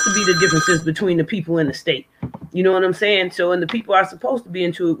it's supposed to be the differences between the people and the state. You know what I'm saying? So, and the people are supposed to be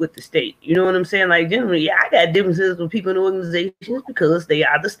into it with the state. You know what I'm saying? Like generally, yeah, I got differences with people in organizations because they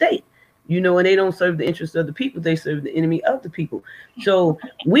are the state. You know, and they don't serve the interests of the people. They serve the enemy of the people. So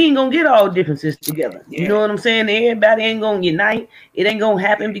we ain't gonna get all differences together. You know what I'm saying? Everybody ain't gonna unite. It ain't gonna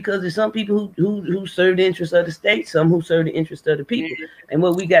happen because there's some people who serve the interests of the state, some who serve the interests of the people. And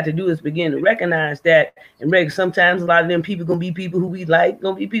what we got to do is begin to recognize that. And sometimes a lot of them people gonna be people who we like,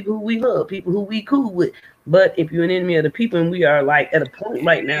 gonna be people who we love, people who we cool with. But if you're an enemy of the people, and we are like at a point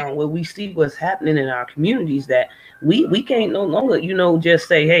right now where we see what's happening in our communities, that we can't no longer, you know, just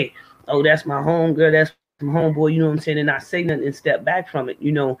say, hey, oh, that's my home girl, that's my homeboy, you know what I'm saying, and not say nothing and step back from it.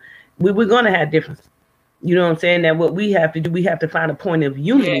 You know, we're going to have differences. You know what I'm saying? That what we have to do, we have to find a point of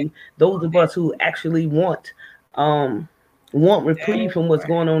unity. Those of us who actually want reprieve from what's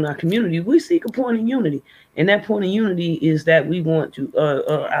going on in our community, we seek a point of unity. And that point of unity is that we want to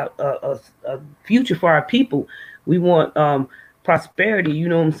a future for our people. We want prosperity, you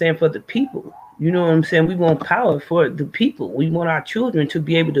know what I'm saying, for the people. You know what I'm saying? We want power for the people. We want our children to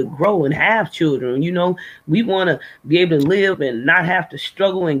be able to grow and have children. You know, we want to be able to live and not have to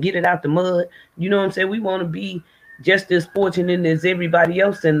struggle and get it out the mud. You know what I'm saying? We want to be just as fortunate as everybody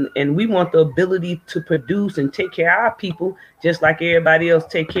else. And we want the ability to produce and take care of our people just like everybody else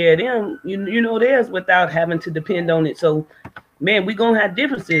take care of them, you know, theirs, without having to depend on it. So, man, we're going to have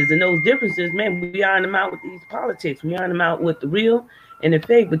differences. And those differences, man, we iron them out with these politics. We iron them out with the real and the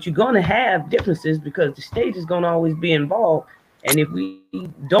fake, but you're going to have differences because the state is going to always be involved. And if we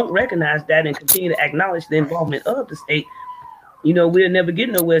don't recognize that and continue to acknowledge the involvement of the state, you know, we'll never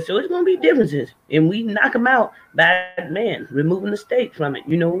get nowhere. So it's going to be differences. And we knock them out by, man, removing the state from it,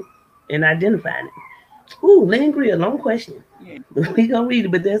 you know, and identifying it. Ooh, Langria, long question. Yeah. We're going to read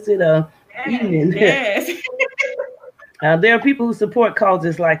it, but that's it. Evening. Yes. There are people who support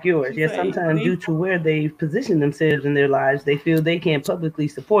causes like yours, yet sometimes due to where they've positioned themselves in their lives, they feel they can't publicly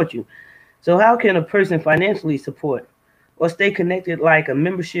support you. So how can a person financially support or stay connected like a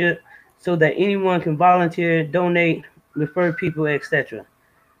membership so that anyone can volunteer, donate, refer people, etc.?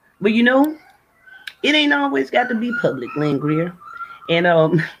 But you know, it ain't always got to be public, Langria.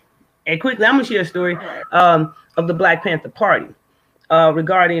 And quickly, I'm going to share a story of the Black Panther Party.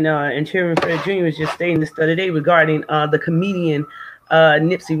 Regarding, and Chairman Fred Jr. was just stating this the other day regarding the comedian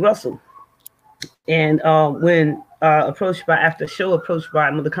Nipsey Russell. And when approached by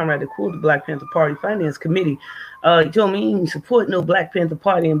Mother Conrad Cool, the Black Panther Party Finance Committee, he told me he didn't support no Black Panther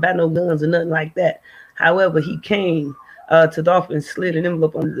Party and buy no guns or nothing like that. However, he came to the office and slid an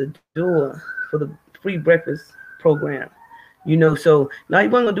envelope under the door for the free breakfast program. You know, so now he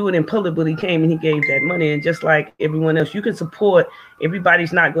wasn't gonna do it in public, but he came and he gave that money. And just like everyone else, you can support.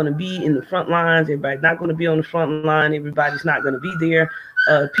 Everybody's not gonna be in the front lines. Everybody's not gonna be on the front line. Everybody's not gonna be there.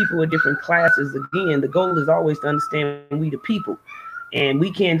 People with different classes. Again, the goal is always to understand we the people, and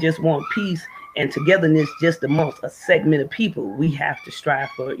we can't just want peace and togetherness just amongst a segment of people. We have to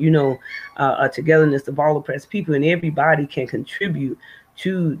strive for, you know, a togetherness of all oppressed people, and everybody can contribute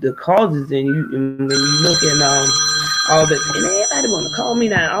to the causes. And when you look at all the, and everybody want to call me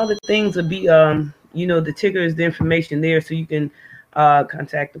now, all the things will be you know, the ticker is the information there, so you can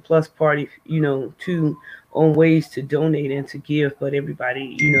contact the Plus Party, you know, on ways to donate and to give. But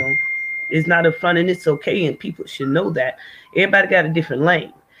everybody, you know, is not upfront, and it's okay, and people should know that. Everybody got a different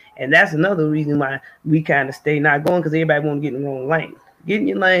lane, and that's another reason why we kind of stay not going, because everybody want to get in the wrong lane. Get in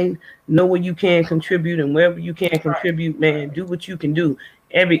your lane, know where you can contribute, and wherever you can contribute, man, do what you can do.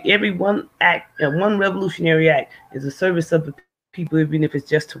 Every one act, one revolutionary act is a service of the people, even if it's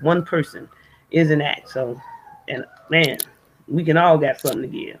just to one person, is an act. So, and man, we can all got something to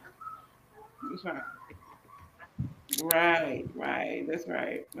give. That's right. Right. That's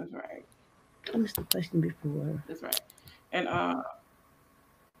right. I missed the question before. That's right. And I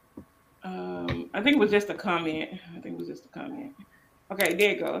think it was just a comment. Okay,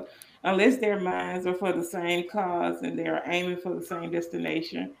 there you go. Unless their minds are for the same cause and they are aiming for the same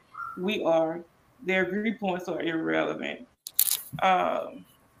destination, their viewpoints are irrelevant. Well,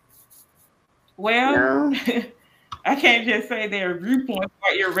 no. I can't just say their viewpoints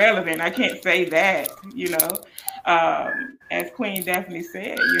are irrelevant. I can't say that, you know. As Queen Daphne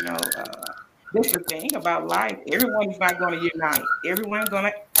said, you know, that's the thing about life. Everyone's not going to unite. Everyone's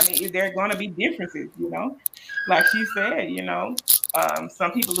going to, I mean, there are going to be differences, you know. Like she said, you know,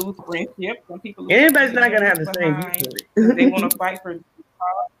 some people lose friendship. Some people lose Everybody's not going to have the same behind viewpoint. because they want to fight for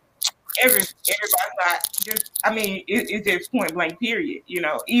everybody's not just, I mean, it's just point blank period, you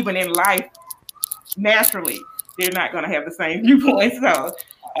know. Even in life, naturally, they're not going to have the same viewpoints. So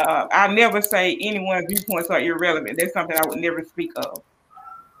I never say anyone's viewpoints are irrelevant. That's something I would never speak of,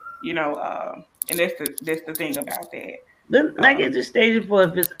 you know. And that's the thing about that. Like I just stated before,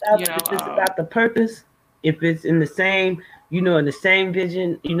 if it's about, you know, if it's about the purpose, if it's in the same, you know, in the same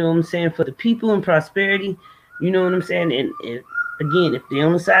vision, you know what I'm saying, for the people and prosperity, you know what I'm saying, and again, if they're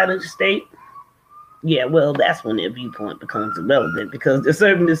on the side of the state, yeah, well, that's when their viewpoint becomes irrelevant because they're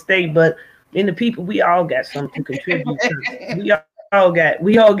serving the state. But in the people, we all got something to contribute to. We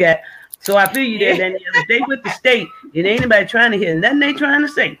all got. So I feel you there, Danielle. If they with the state, it ain't anybody trying to hear nothing they trying to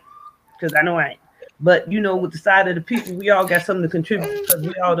say, because I know I ain't. But, you know, with the side of the people, we all got something to contribute because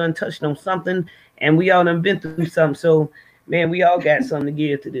we all done touched on something and we all done been through something. So, man, we all got something to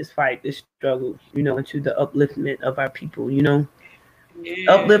give to this fight, this struggle, you know, into the upliftment of our people, you know.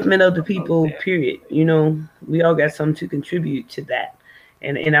 Yeah. Upliftment of the people, period. You know, we all got something to contribute to that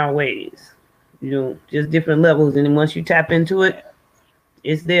and in our ways, you know, just different levels. And then once you tap into it,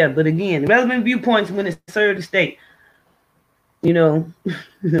 it's there. But again, relevant viewpoints when it serves the state. You know,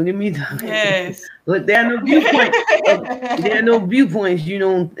 look at me talking. Yes. But there are no viewpoints. There are no viewpoints. You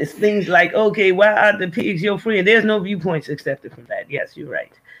know, it's things like, okay, why are the pigs your friend? There's no viewpoints accepted from that. Yes, you're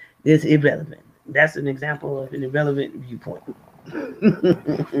right. It's irrelevant. That's an example of an irrelevant viewpoint.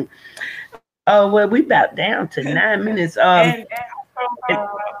 Well, we about down to 9 minutes. And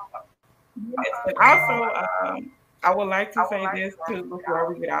also, I would like to say this too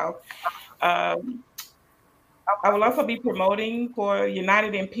before we get off. I will also be promoting for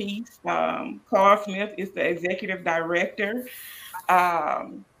United in Peace. Carl Smith is the executive director.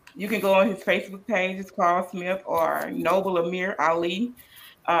 You can go on his Facebook page, it's Carl Smith, or Noble Amir Ali.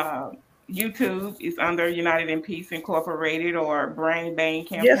 YouTube is under United in Peace Incorporated or Brain Bang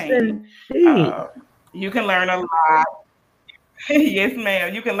Campaign. Yes, you can learn a lot. Yes,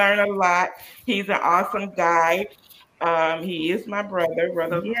 ma'am. You can learn a lot. He's an awesome guy. He is my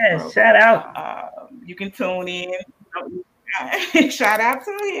brother. Yes, shout out. You can tune in. Shout out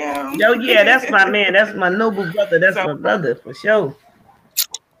to him. Yo, yeah, that's my man. That's my noble brother. That's my brother for sure.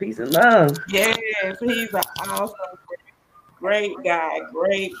 Peace and love. Yes, he's an awesome, great guy.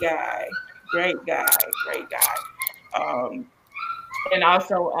 And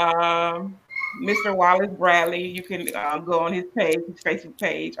also, Mr. Wallace Bradley, you can go on his page, his Facebook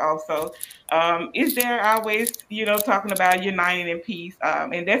page also. Is there always, you know, talking about uniting in peace?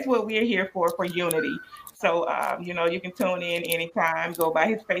 And that's what we're here for unity. So, you know, you can tune in anytime, go by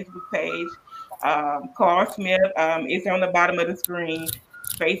his Facebook page. Carl Smith is on the bottom of the screen.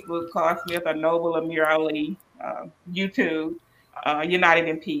 Facebook, Carl Smith, or Noble Amir Ali. YouTube, United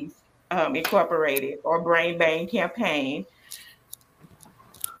in Peace Incorporated, or Brain Bang Campaign.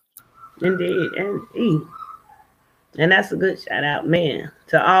 Indeed, and that's a good shout out, man,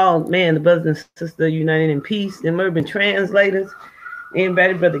 to all, man, the brothers and sisters United in Peace, them urban translators,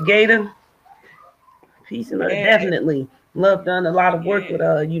 anybody, Brother Gator, peace and love, definitely. Love done a lot of work with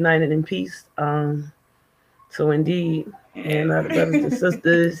United in Peace. So indeed, and the brothers and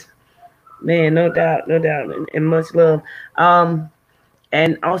sisters, man, no doubt, and much love.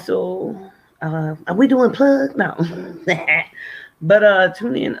 And also, are we doing plug? No. But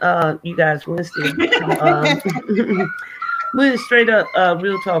tune in, you guys, Wednesday. We're straight up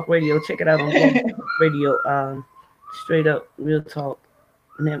Real Talk Radio. Check it out on radio. Straight up Real Talk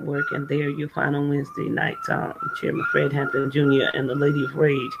Network, and there you'll find on Wednesday nights Chairman Fred Hampton Jr. and the Lady of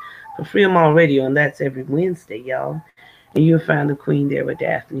Rage for Freedom on Radio, and that's every Wednesday, y'all. And you'll find the Queen there with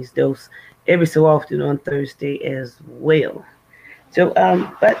Daphne's Dose every so often on Thursday as well. So,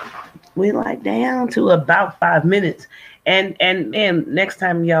 but we're like down to about 5 minutes. And next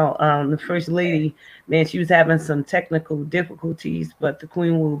time, y'all, the First Lady, man, she was having some technical difficulties, but the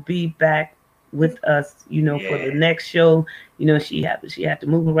Queen will be back with us, you know, for the next show. You know, she had to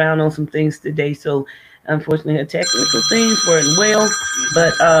move around on some things today, so unfortunately her technical things weren't well,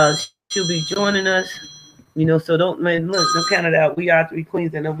 but she'll be joining us, you know, so don't count it out. We are three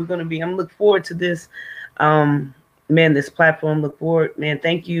queens, and we're gonna be, I'm looking forward to this, man, this platform. Look forward, man.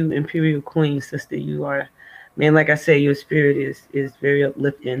 Thank you, Imperial Queen, sister. You are, man, like I say, your spirit is very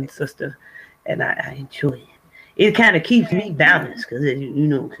uplifting, sister, and I enjoy it. It kind of keeps me balanced, because, you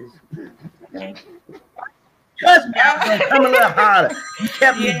know, because Trust me, I was gonna come a little harder. You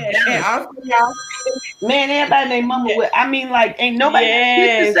kept me And down. also, y'all, Man, everybody named Mama with. I mean, like, ain't nobody got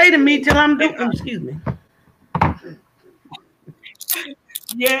shit to say to me till I'm doing. Excuse me.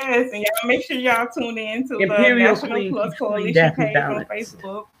 yes, and y'all make sure y'all tune in to the Imperial National Queen Plus keeps Queen Coalition Daphne page on balanced.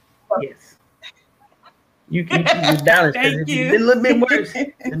 Facebook. Yes. You keep it balanced because Thank it's you. been a little bit worse.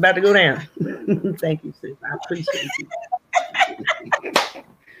 It's about to go down. Thank you, sis. I appreciate you.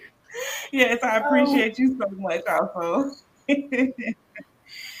 Yes, I appreciate you so much also.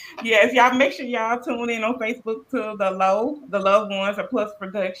 Yes, y'all make sure y'all tune in on Facebook to the loved ones, a Plus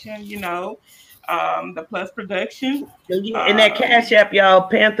Production, the Plus Production. So yeah, in that Cash App, y'all,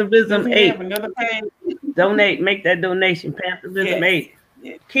 Pantherism We 8. have another page. Donate, make that donation. Pantherism Yes. 8.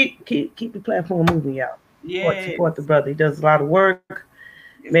 Yes. Keep the platform moving, y'all. Yes. Support the brother. He does a lot of work.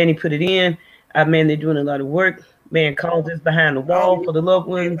 Man, he put it in. Man, they're doing a lot of work. Man, causes behind the wall for the loved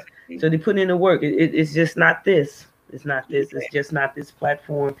ones. So they put in the work. It's just not this. It's not this. It's just not this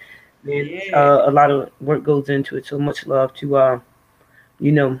platform. And a lot of work goes into it. So much love to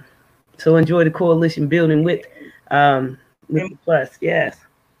so enjoy the coalition building with the Plus. Yes.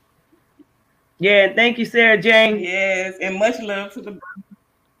 Yeah, thank you, Sarah Jane. Yes, and much love to the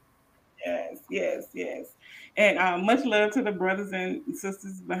yes. And much love to the brothers and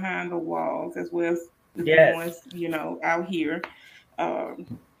sisters behind the walls as well as the ones, out here.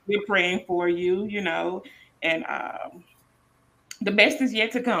 We're praying for you, and the best is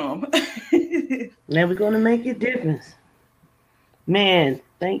yet to come. Now we're gonna make a difference. Man,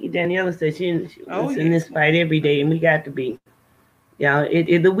 thank you. Daniela said she's in this fight every day, and we got to be. Yeah,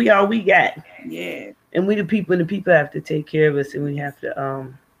 we all we got. Yeah. And we the people, and the people have to take care of us, and we have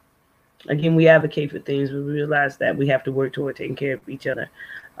to again, we advocate for things. We realize that we have to work toward taking care of each other,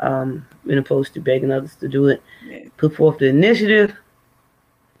 in opposed to begging others to do it. Yeah. Put forth the initiative.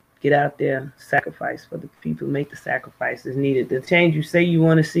 Get out there, sacrifice for the people, make the sacrifices needed. The change you say you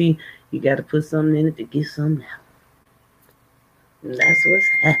want to see, you got to put something in it to get something out. And that's what's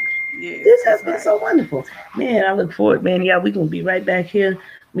happening. Yes, this has been so wonderful. Man, I look forward, man. Yeah, we're going to be right back here.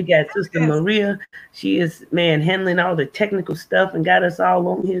 We got Sister Maria. She is, man, handling all the technical stuff and got us all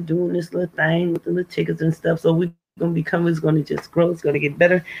on here doing this little thing with the little tickets and stuff. So we're going to become, it's going to just grow. It's going to get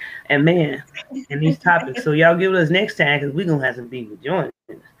better. And, man, and these topics. So y'all give us next time because we're going to have some people join us.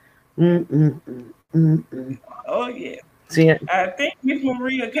 Oh, yeah. See, I think Miss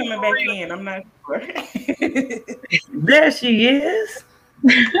Maria coming back in. I'm not sure. There she is.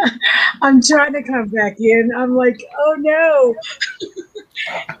 I'm trying to come back in. I'm like, oh no.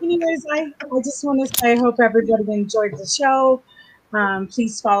 Anyways, I just want to say I hope everybody enjoyed the show.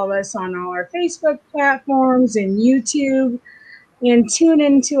 Please follow us on all our Facebook platforms and YouTube, and tune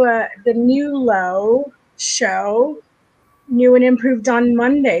into the New Low show, new and improved on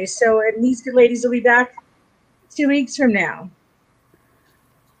Monday. So these good ladies will be back 2 weeks from now.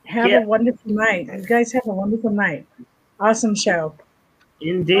 Have a wonderful night. You guys have a wonderful night. Awesome show.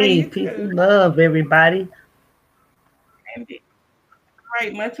 Indeed. Peace and love, everybody. All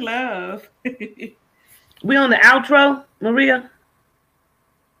right. Much love. We on the outro, Maria?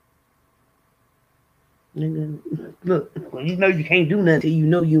 Look, well, you know you can't do nothing till you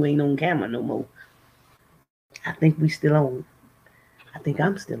know you ain't on camera no more. I think we still on. I think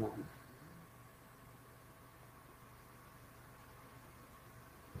I'm still on.